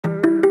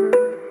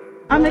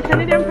I'm the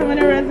Canadian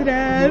permanent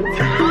resident.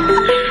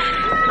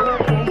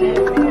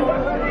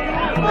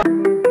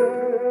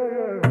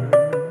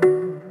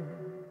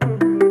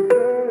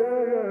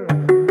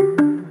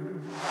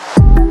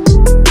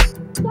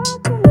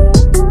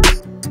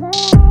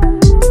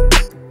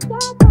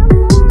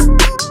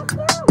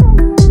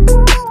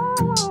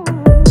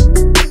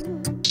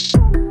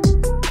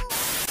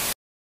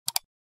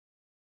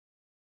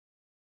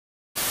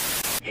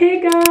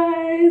 Hey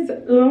guys,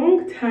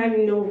 long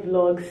time no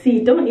vlog.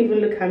 See, don't even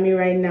look at me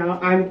right now.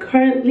 I'm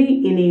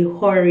currently in a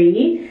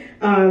hurry.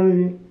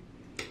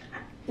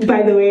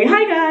 By the way,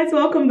 hi guys,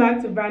 welcome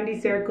back to Brandy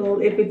Circle.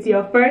 If it's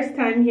your first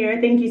time here,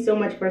 thank you so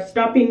much for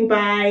stopping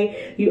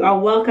by. You are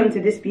welcome to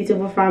this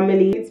beautiful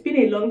family. It's been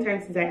a long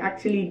time since I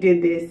actually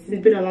did this.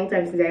 It's been a long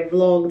time since I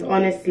vlogged,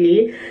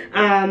 honestly.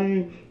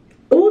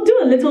 We'll do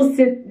a little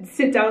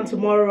sit down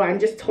tomorrow and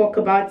just talk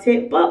about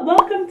it, but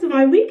welcome to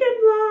my weekend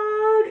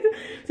vlog.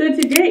 So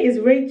today is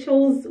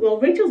Rachel's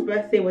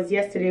birthday was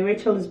yesterday.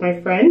 Rachel is my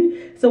friend,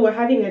 so we're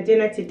having a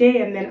dinner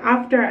today, and then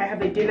after I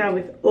have a dinner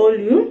with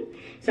Olu,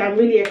 so I'm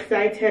really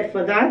excited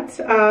for that.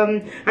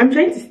 I'm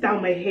trying to style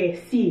my hair.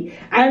 See,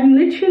 I'm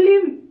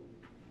literally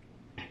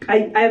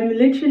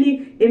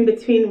in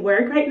between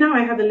work right now.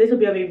 I have a little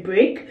bit of a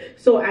break,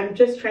 so I'm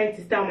just trying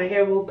to style my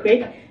hair real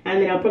quick,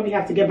 and then I'll probably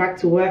have to get back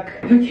to work.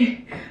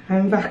 Okay,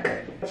 I'm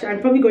back.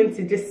 I'm probably going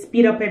to just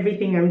speed up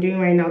everything I'm doing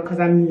right now because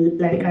I'm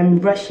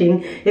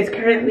rushing. It's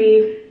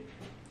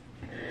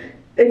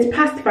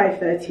past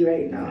 5:30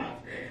 right now.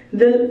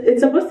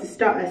 It's supposed to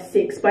start at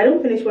 6, but I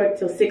don't finish work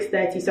till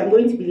 6:30, so I'm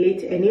going to be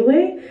late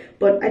anyway,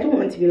 but I don't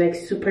want to be like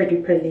super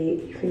duper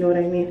late, if you know what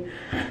I mean.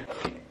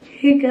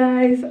 Hey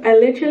guys, I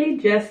literally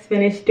just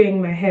finished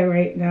doing my hair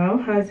right now.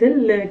 How's it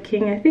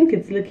looking? I think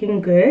it's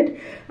looking good.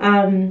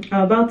 I'm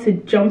about to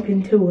jump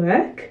into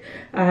work.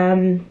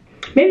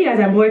 Maybe as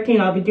I'm working,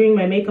 I'll be doing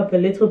my makeup a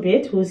little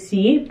bit. We'll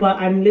see. But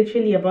I'm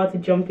literally about to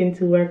jump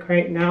into work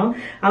right now.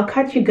 I'll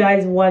catch you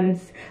guys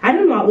once. I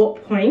don't know at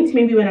what point.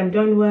 Maybe when I'm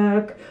done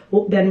work,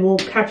 then we'll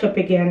catch up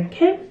again.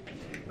 Okay?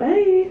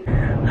 Bye.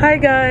 Hi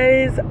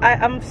guys, I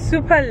am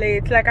super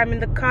late. Like, I'm in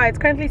the car. It's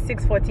currently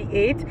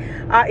 6:48.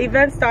 Our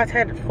event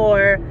started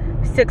for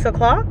 6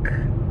 o'clock.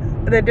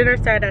 The dinner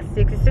started at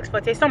 6. It's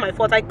 6:48. It's not my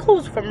fault. I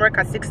closed from work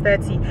at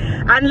 6:30,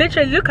 and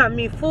literally look at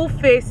me, full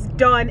face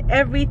done,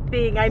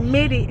 everything. I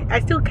made it. I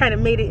still kind of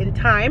made it in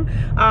time.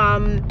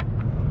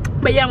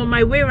 But yeah, I'm on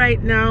my way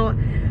right now.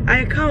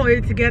 I can't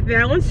wait to get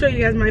there. I won't show you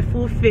guys my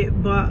full fit,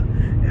 but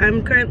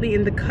I'm currently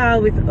in the car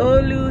with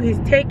Olu. He's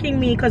taking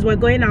me because we're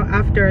going out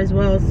after as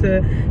well,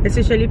 so it's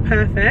usually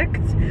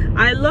perfect.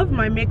 I love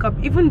my makeup.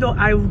 Even though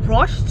I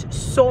rushed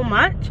so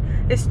much,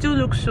 it still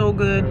looks so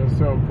good. It's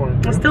still on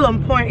point. It's still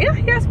on point. Yeah,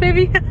 yes,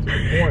 baby.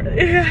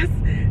 Yes.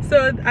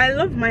 So I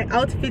love my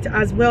outfit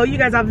as well. You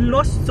guys, I've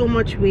lost so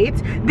much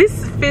weight.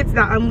 This fit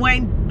that I'm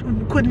wearing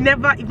could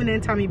never even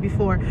enter me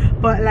before,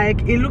 but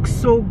like, it looks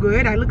so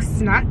good. I look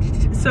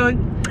snatched. So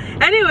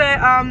anyway,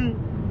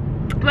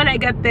 when I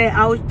get there,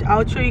 I'll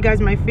show you guys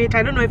my fit.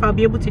 I don't know if I'll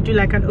be able to do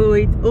like an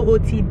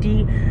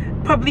OOTD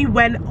probably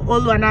when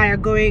Olu and I are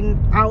going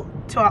out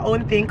to our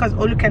own thing, because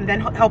Olu can then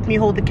help me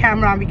hold the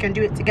camera and we can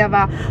do it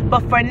together.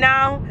 But for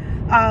now,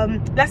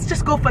 let's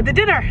just go for the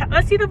dinner.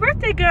 Let's see the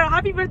birthday girl.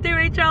 Happy birthday,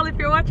 Rachel, if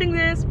you're watching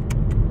this.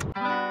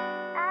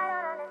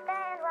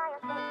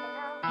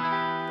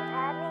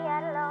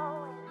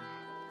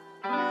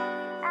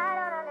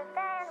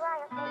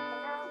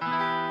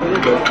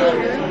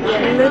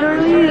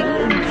 Literally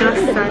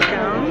just sat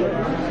down.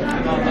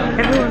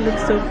 Everyone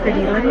looks so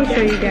pretty. Let me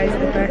show you guys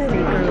the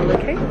birthday girl,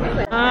 okay?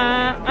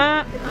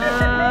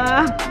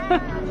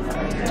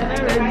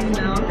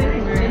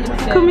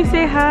 Come and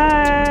say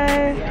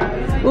hi.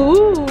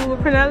 Ooh,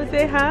 Prunella,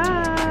 say hi.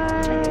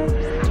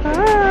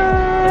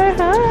 Hi,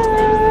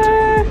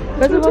 hi.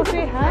 Let's go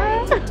say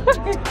hi.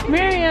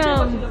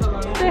 Miriam,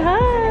 say hi.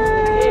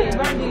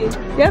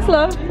 Yes,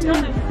 love.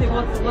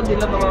 What they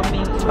love about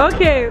me.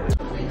 Okay.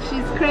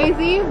 She's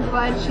crazy,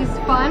 but she's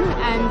fun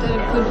and a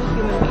good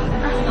human being.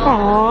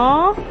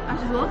 Aww.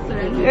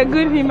 A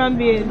good human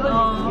being.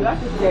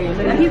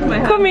 He's my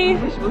Come here.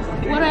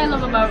 What I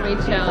love about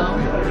Rachel,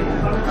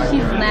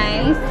 she's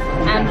nice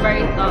and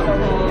very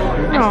thoughtful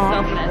and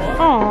selfless.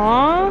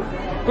 Aww.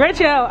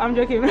 Rachel, I'm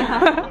joking.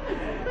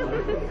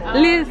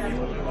 Liz.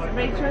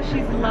 Rachel,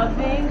 she's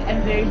loving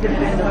and very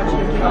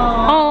dependable.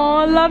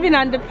 Oh, loving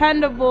and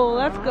dependable.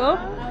 Let's go.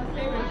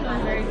 Rachel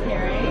is very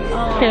caring.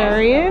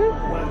 Caring.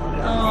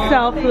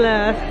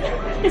 Selfless.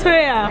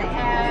 Toya.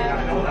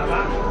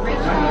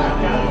 Rachel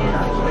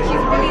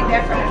she's really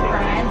there for her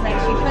friends. Like,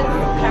 she puts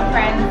her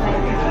friends like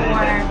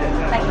before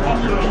like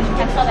anything. You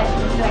can tell that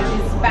she's like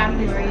she's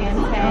family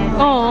oriented.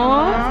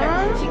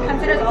 Aww. She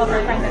considers all of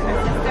her friends as her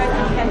sisters,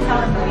 and you can tell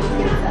in the way she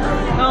treats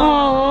them.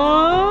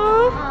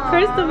 Aww.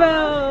 First of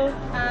all,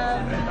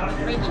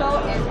 Rachel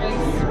is very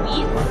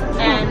sweet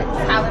and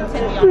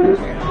talented beyond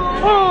measure.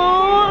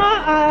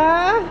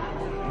 Aww.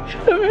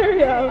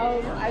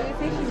 Miriam. I would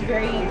say she's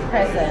very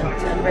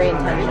present and very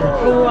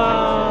intentional.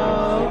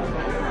 Wow.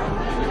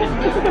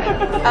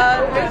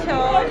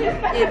 Rachel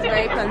is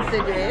very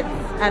considerate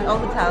and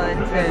also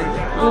talented.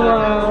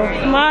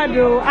 Wow,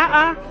 Mado.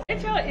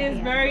 Rachel is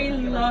very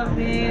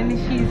loving.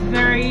 She's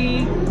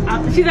very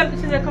she's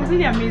a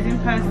completely amazing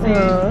person.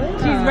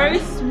 She's very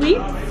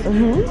sweet,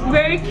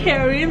 very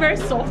caring, very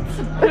soft.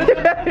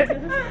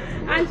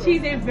 And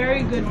she's a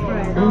very good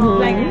friend.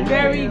 Like a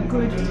very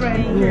good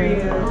friend.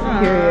 Period.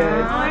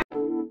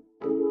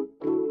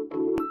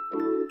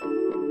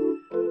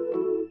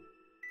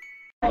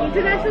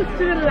 International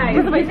student life.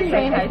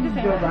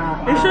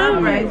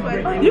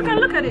 You can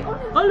look at it. Oh,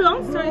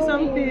 I'll tell you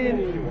something.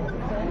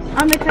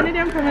 I'm a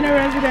Canadian permanent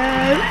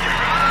resident.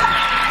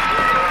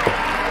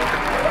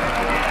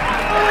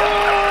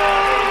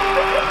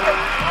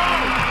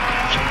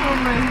 Oh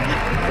my God.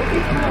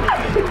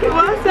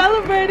 We're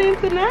celebrating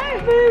tonight,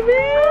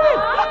 baby.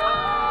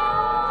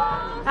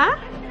 Huh?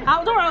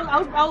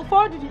 I'll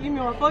forward you the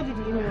email. Look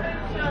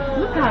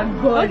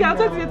at God. Okay, I'll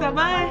talk to you later.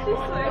 Bye.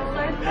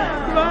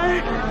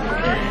 Bye.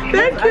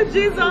 Thank you,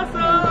 Jesus.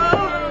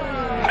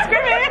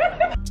 Screaming.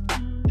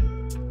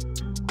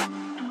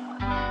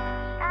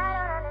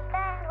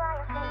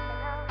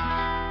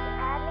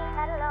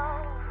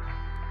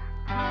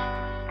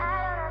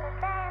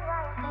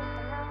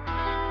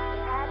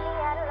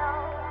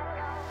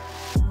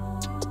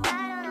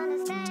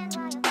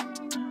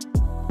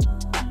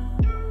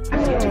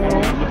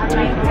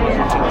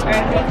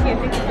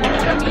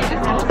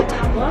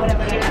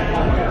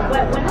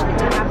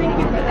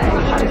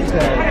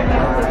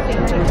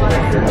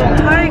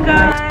 Hi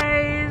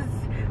guys,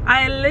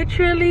 I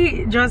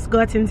literally just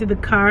got into the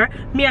car.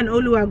 Me and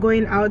Olu are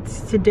going out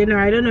to dinner.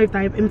 I don't know if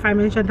I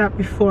mentioned that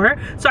before.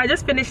 So I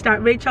just finished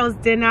at Rachel's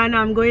dinner.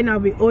 Now I'm going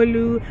out with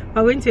Olu.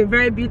 We're going to a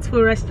very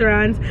beautiful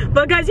restaurant.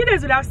 But guys, you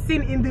guys would have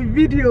seen in the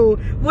video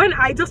when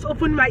I just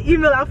opened my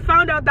email, I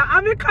found out that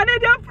I'm a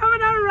Canadian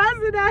permanent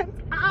resident.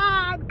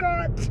 Ah,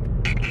 God.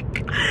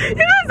 You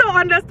guys don't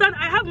understand.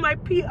 I have my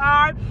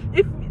PR.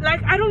 If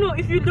like, I don't know,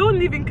 if you don't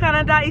live in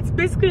Canada, it's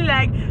basically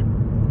like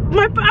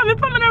I'm a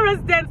permanent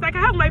resident. Like, I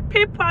have my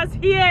papers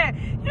here.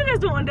 You guys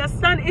don't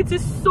understand. It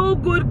is so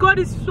good. God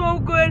is so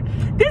good.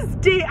 This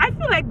day, I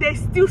feel like there's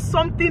still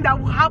something that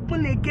will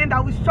happen again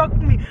that will shock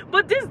me.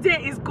 But this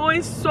day is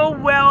going so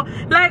well.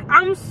 Like,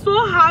 I'm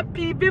so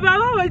happy, baby.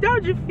 How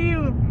do you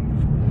feel?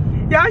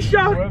 Yeah,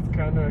 sure.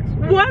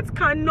 What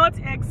cannot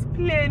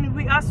explain.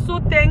 We are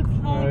so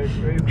thankful. It's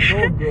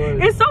so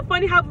good. It's so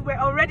funny how we were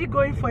already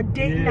going for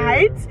date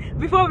night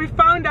before we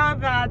found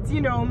out that,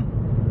 you know,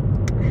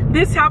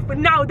 this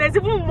happened. Now there's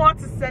even more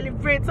to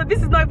celebrate. So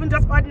this is not even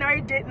just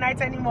ordinary date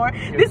night anymore.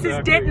 This is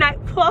date night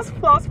plus.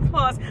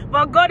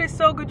 But God is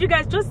so good. You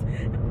guys just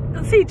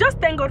see, just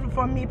thank God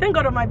for me, thank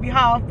God on my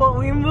behalf. But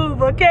we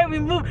move, okay, we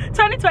move.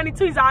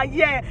 2022 is our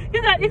year.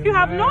 You guys, if you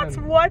have not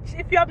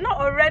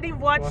already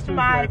watched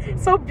my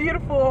so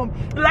beautiful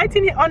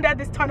lighting it under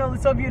this tunnel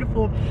is so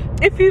beautiful.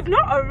 If you've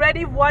not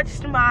already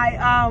watched my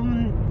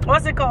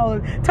what's it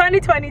called,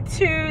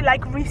 2022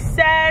 like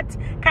reset,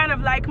 kind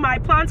of like my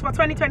plans for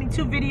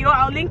 2022 video,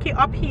 I'll link it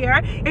up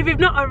here. If you've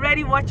not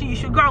already watched it, you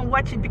should go and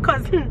watch it,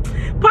 because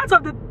part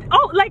of the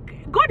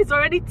like, God is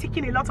already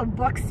ticking a lot of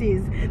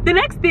boxes. The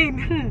next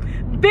thing,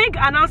 big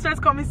announcements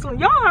coming soon.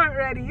 Y'all aren't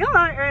ready,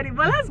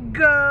 but let's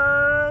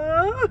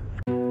go.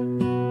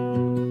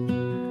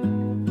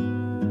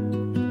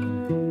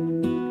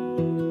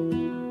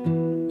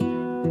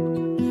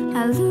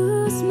 I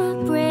lose my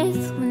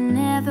breath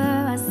whenever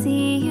I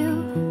see you.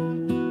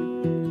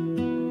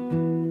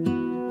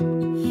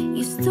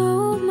 You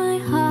stole my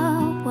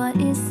heart, what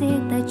is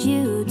it that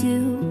you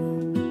do?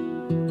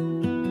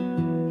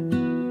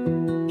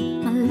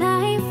 My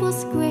life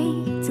was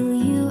great till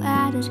you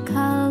added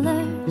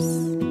colors.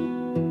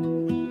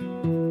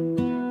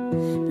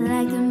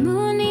 Like the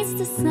moon needs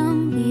the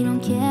sun, we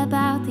don't care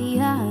about the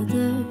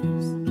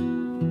others.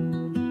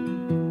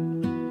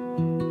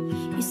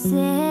 You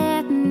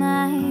set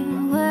my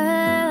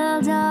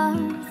world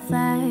on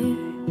fire.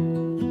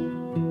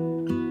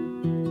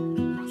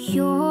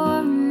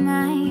 You're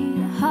my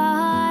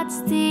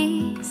heart's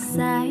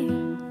desire.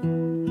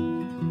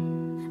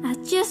 I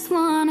just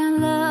wanna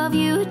love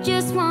you,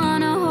 just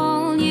wanna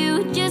hold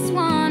you, just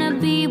wanna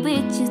be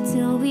with you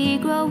till we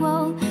grow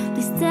old.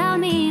 Please tell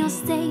me you'll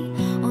stay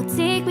or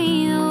take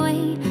me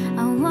away.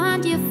 I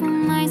want you for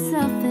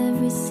myself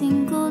every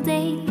single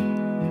day.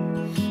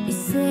 You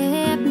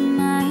set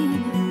my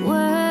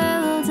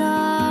world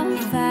on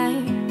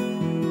fire.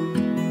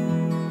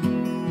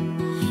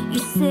 You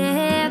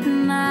set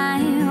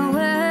my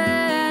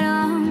world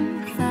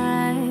on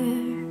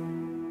fire.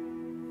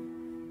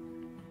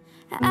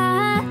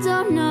 I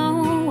don't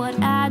know what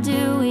I'd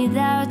do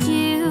without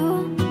you.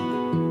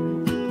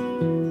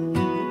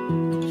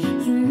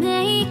 You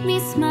make me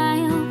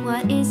smile,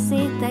 what is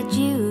it that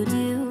you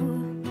do?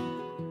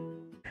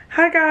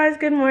 Hi guys,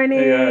 good morning.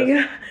 Hey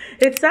guys.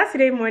 It's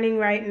Saturday morning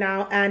right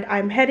now and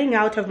I'm heading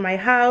out of my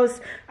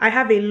house. I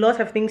have a lot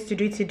of things to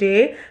do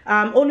today.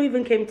 Olu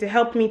even came to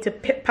help me to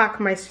pack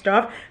my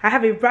stuff. I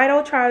have a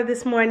bridal trial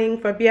this morning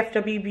for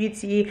BFW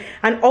Beauty,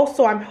 and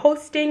also I'm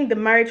hosting the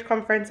marriage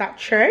conference at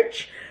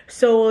church.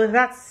 so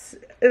that's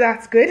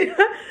good.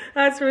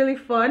 That's really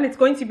fun. It's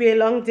going to be a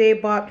long day,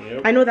 but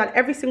I know that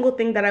every single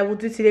thing that I will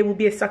do today will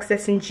be a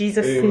success in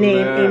Jesus'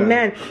 name.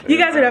 Amen. You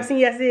guys would have seen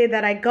yesterday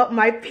that I got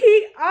my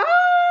PR.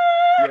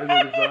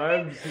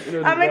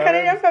 I'm a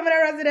Canadian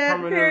permanent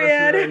resident,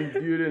 period.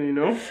 You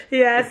know?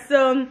 Yeah,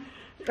 so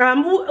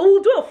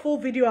we'll do a full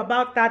video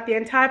about that, the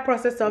entire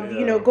process of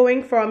you know,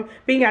 going from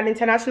being an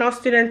international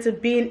student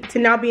to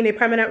now being a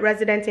permanent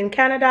resident in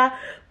Canada.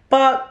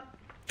 But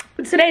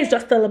today is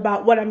just all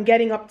about what I'm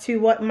getting up to,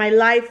 what my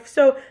life.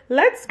 So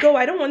let's go.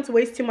 I don't want to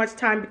waste too much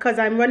time because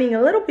I'm running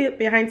a little bit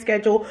behind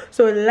schedule,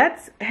 so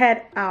let's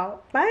head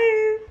out.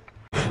 Bye.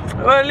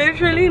 We're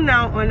literally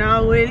now on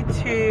our way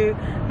to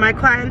my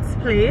client's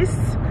place.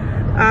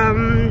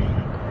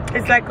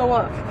 It's like a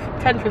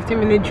 10-15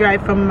 minute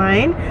drive from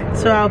mine,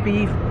 so I'll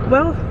be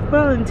well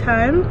in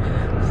time.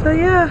 So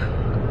yeah,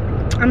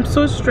 I'm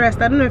so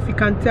stressed. I don't know if you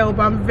can tell,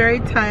 but I'm very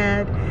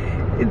tired.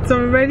 It's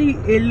already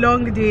a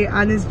long day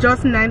and it's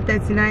just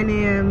 9:39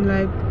 a.m.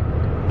 like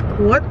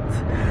what?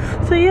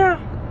 So yeah,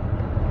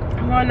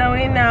 I'm on our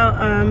way now.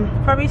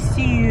 Probably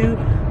see you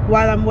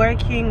while I'm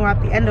working or at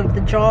the end of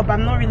the job.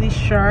 I'm not really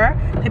sure,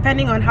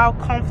 depending on how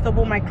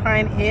comfortable my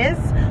client is.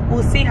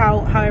 We'll see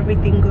how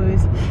everything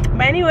goes.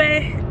 But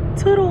anyway,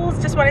 toodles.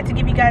 Just wanted to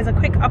give you guys a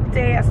quick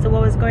update as to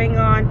what was going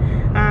on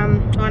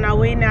our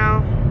way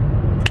now.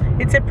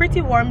 It's a pretty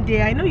warm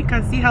day. I know you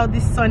can see how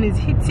this sun is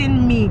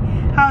hitting me,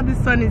 how the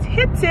sun is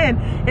hitting.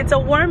 It's a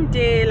warm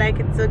day, like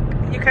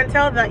you can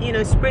tell that, you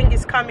know, spring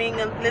is coming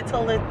a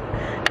little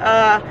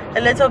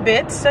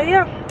bit. So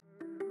yeah.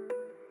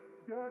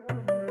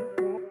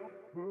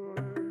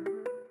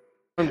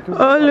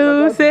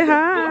 Olu, say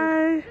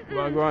hi.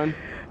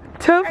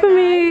 Tell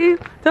me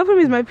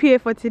is my PA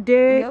for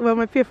today. Well,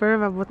 my PA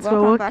forever, but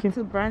we're working. Back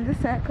to Brandy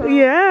Circle.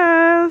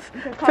 Yes.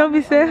 Tell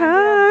me, say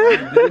hi.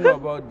 They know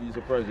about the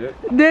surprise yet?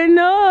 They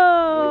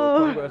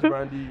know. Congrats,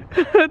 Brandy.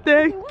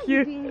 Thank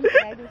you.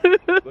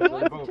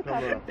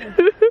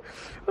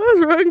 What's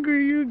wrong with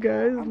you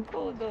guys? I'm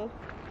cold though.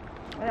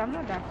 But I'm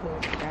not that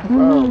cold.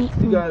 Wow,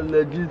 you guys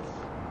legit.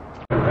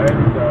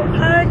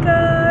 Hi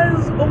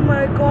guys. Oh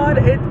my god,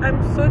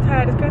 I'm so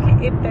tired. It's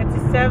currently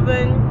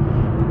 8:37.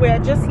 We are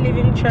just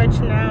leaving church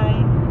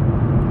now,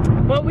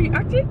 but we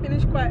actually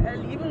finished quite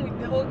early, even with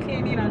the whole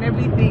cleaning and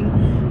everything.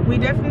 We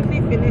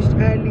definitely finished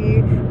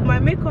early. My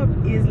makeup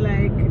is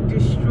like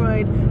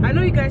destroyed. I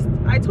know you guys,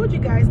 I told you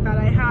guys that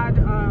I had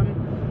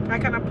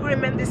like an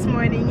appointment this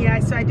morning. Yeah,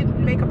 so I did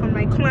makeup on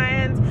my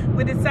client.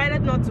 We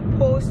decided not to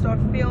post or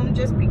film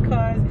just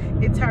because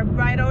it's her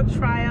bridal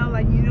trial,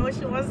 and you know,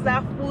 she wants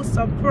that full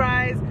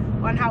surprise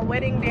on her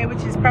wedding day,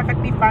 which is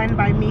perfectly fine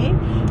by me.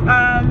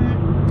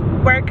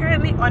 We're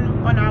currently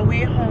on our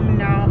way home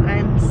now.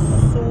 I'm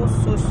so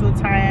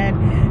tired.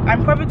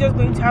 I'm probably just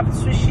going to have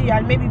sushi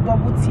and maybe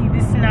bubble tea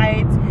this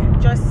night,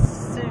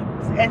 just to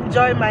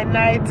enjoy my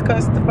night,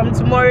 because from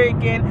tomorrow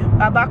again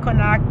we're back on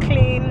our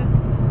clean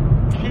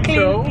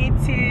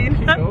eating.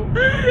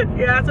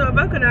 Yeah, so we're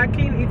back on our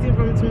clean eating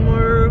from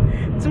tomorrow.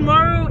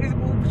 Tomorrow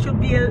should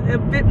be a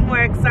bit more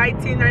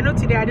exciting. I know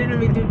today I didn't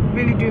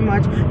really do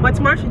much, but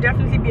tomorrow should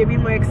definitely be a bit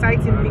more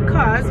exciting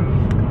because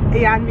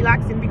and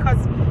relaxing,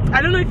 because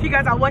I don't know if you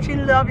guys are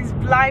watching Love is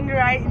Blind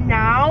right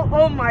now.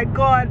 Oh my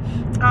god,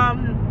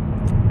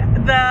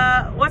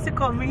 the what's it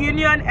called,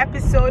 reunion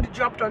episode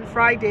dropped on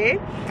Friday,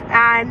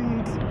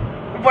 and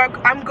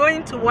I'm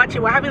going to watch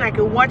it. We're having like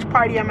a watch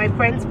party at my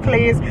friend's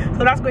place,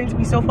 so that's going to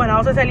be so fun.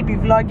 I'll certainly be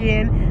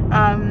vlogging.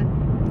 I'm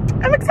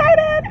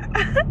excited.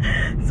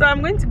 So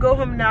I'm going to go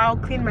home now,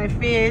 clean my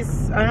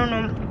face, I don't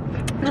know,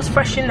 just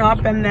freshen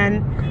up, and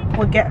then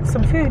we'll get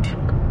some food.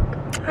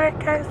 All right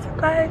guys,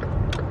 bye.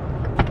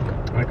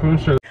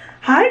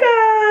 Hi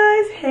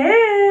guys,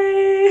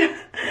 hey.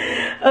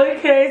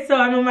 Okay, so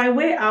I'm on my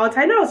way out.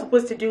 I know I was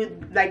supposed to do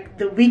like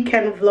the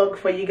weekend vlog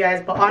for you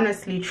guys, but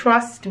honestly,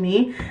 trust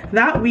me,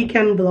 that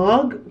weekend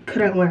vlog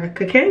couldn't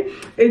work. Okay,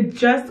 it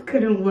just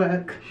couldn't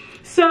work.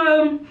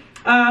 So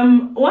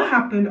what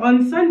happened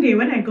on Sunday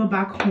when I got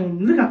back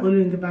home? Look at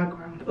Olu in the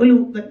background.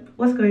 Olu, like,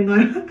 what's going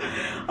on?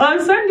 On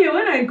Sunday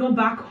when I got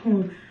back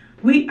home,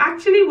 we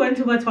actually went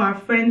over to our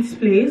friend's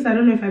place. I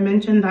don't know if I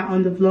mentioned that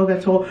on the vlog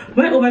at all.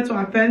 Went over to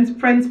our friend's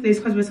place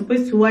because we're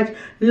supposed to watch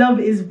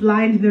Love is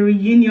Blind, the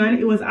reunion.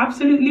 It was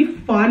absolutely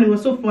fun. It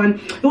was so fun.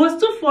 It was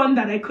too fun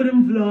that I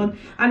couldn't vlog.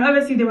 And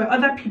obviously there were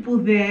other people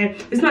there.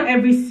 It's not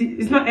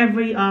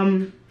every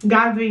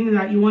gathering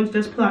that you want to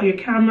just pull out your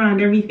camera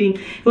and everything.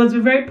 It was a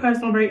very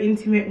personal, very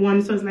intimate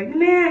one. So it's like,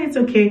 nah, it's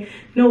okay.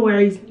 No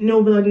worries.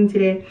 No vlogging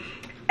today.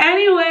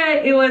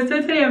 Anyway, it was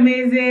totally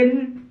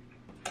amazing.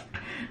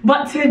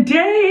 But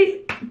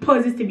today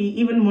poses to be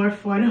even more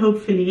fun,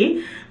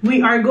 hopefully.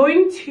 We are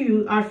going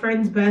to our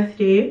friend's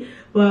birthday.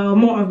 Well,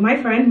 more of my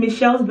friend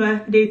Michelle's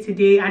birthday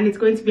today, and it's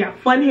going to be at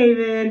Fun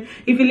Haven.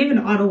 If you live in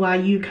Ottawa,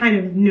 you kind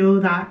of know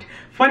that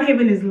Fun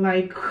Haven is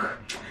like,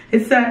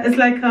 it's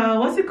like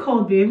what's it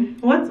called, babe?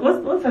 What's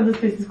other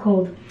place is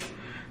called?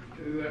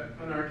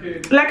 An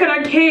arcade. Like an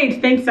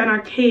arcade. Thanks, an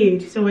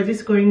arcade. So we're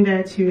just going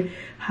there to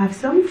have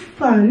some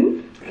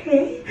fun.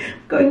 Okay,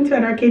 going to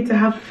an arcade to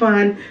have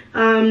fun.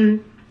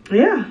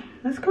 Yeah,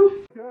 let's go.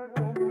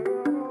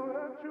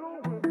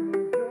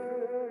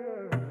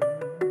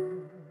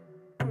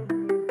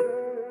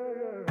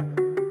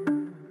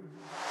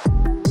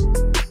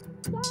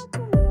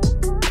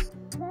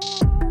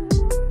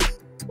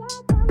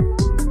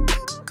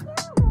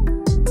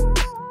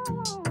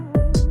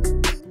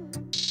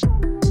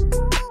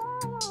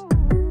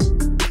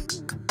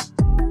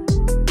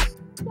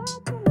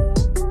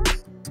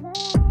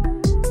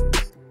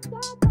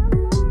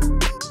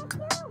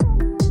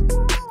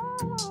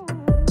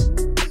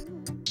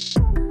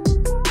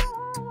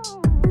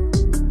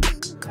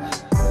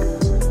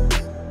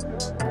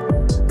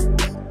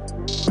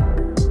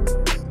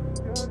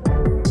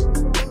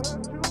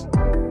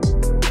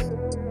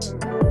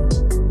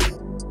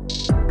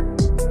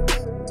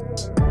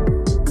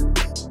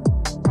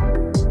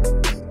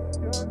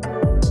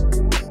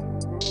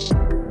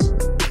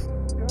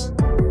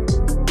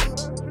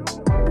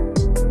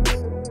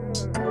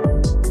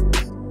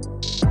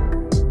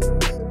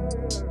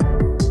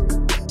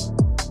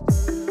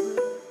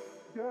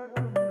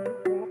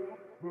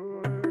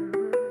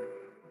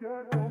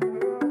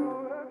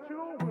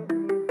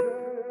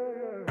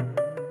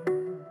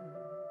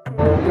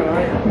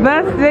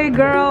 Birthday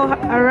girl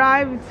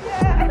arrived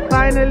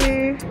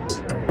finally,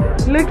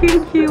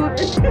 looking cute.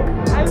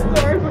 I'm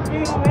sorry for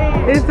being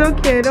late. It's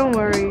okay, don't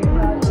worry.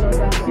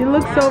 You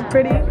look so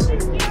pretty,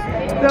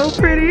 so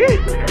pretty.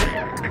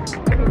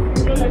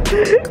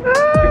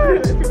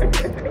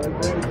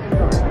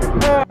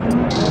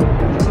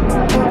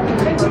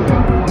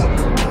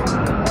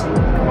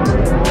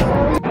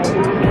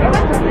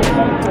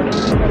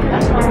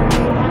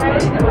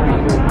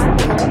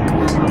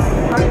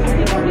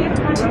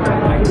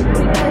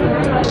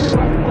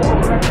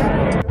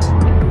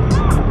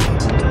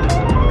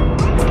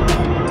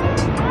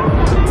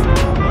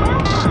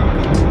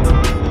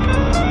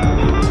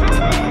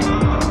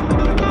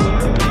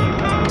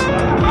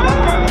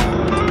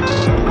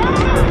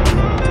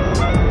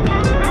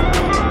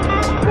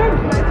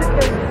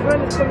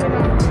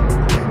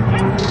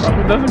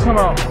 It doesn't come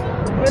out.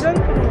 It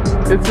doesn't come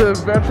out. It's a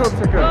virtual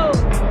ticket. Oh.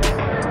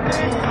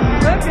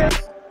 Okay.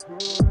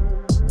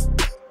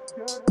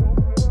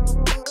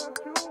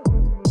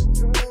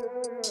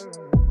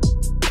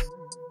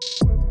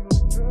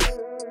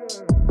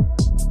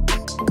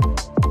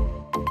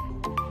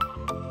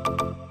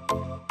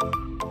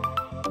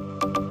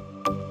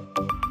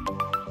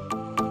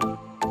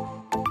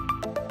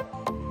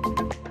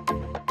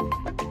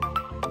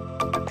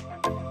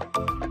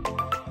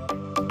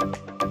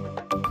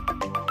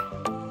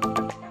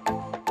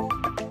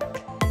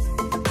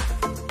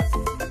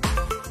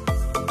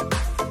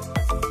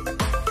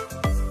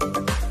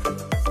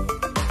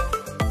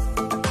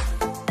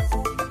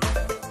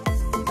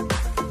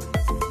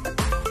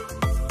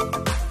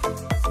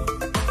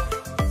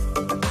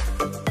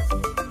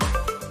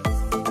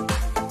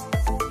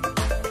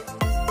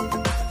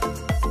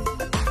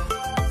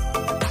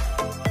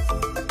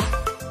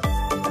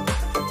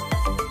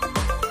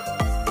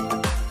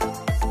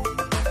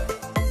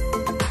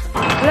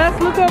 Let's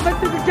look over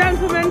to the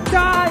gentleman's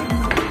side.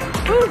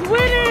 Who's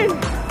winning?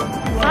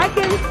 I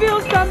can feel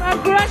some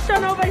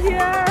aggression over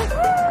here.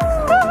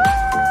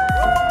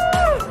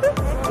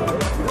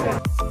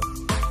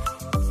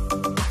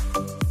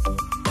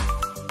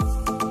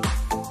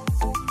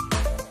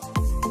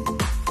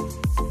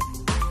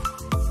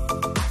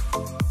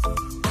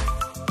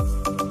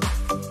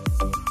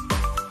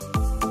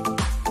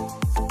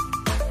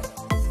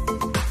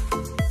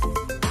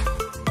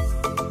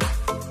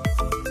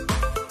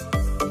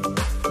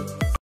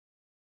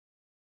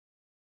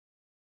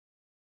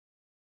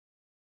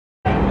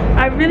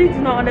 I really do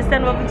not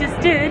understand what we just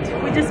did.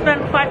 We just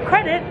spent 5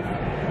 credits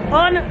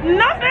on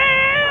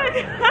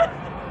nothing!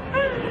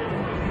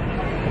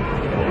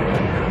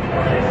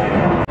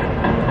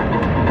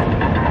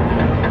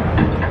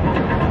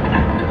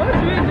 What do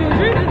we do? We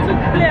really took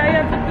play. I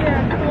have to play.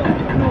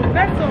 No,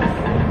 that's us.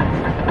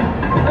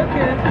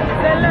 Okay,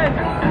 select.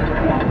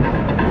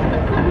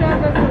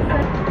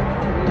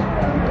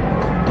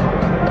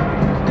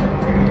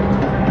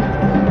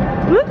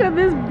 Look at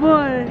this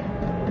boy.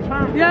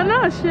 You're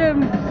not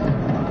ashamed.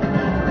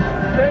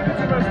 Thank you to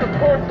my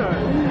supporters.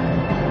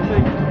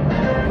 Thank you.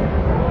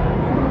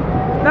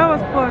 That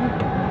was fun.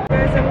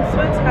 Guys, I'm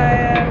so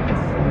tired.